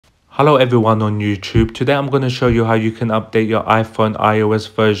Hello everyone on YouTube. Today I'm going to show you how you can update your iPhone iOS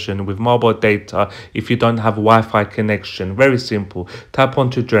version with mobile data if you don't have Wi-Fi connection. Very simple. Tap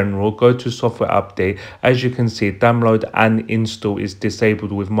onto General, go to Software Update. As you can see, download and install is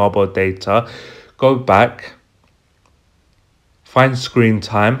disabled with mobile data. Go back, find Screen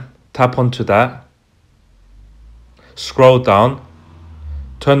Time, tap onto that, scroll down,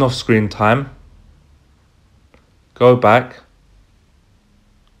 turn off Screen Time, go back.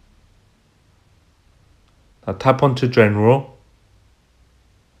 Now tap onto General.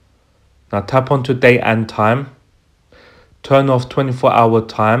 Now tap onto Date and Time. Turn off 24-hour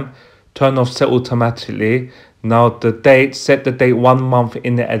time. Turn off Set Automatically. Now the date, set the date 1 month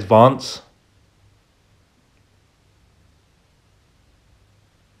in advance.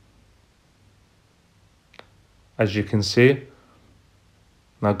 As you can see.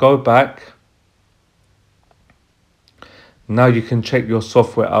 Now go back. Now you can check your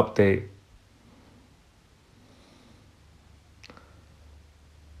software update.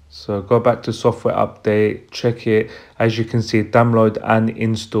 So go back to software update, check it. As you can see, download and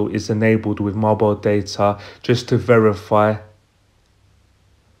install is enabled with mobile data. Just to verify,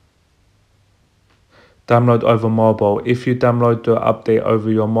 download over mobile. If you download the update over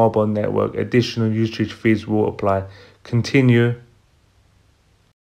your mobile network, additional usage fees will apply. Continue.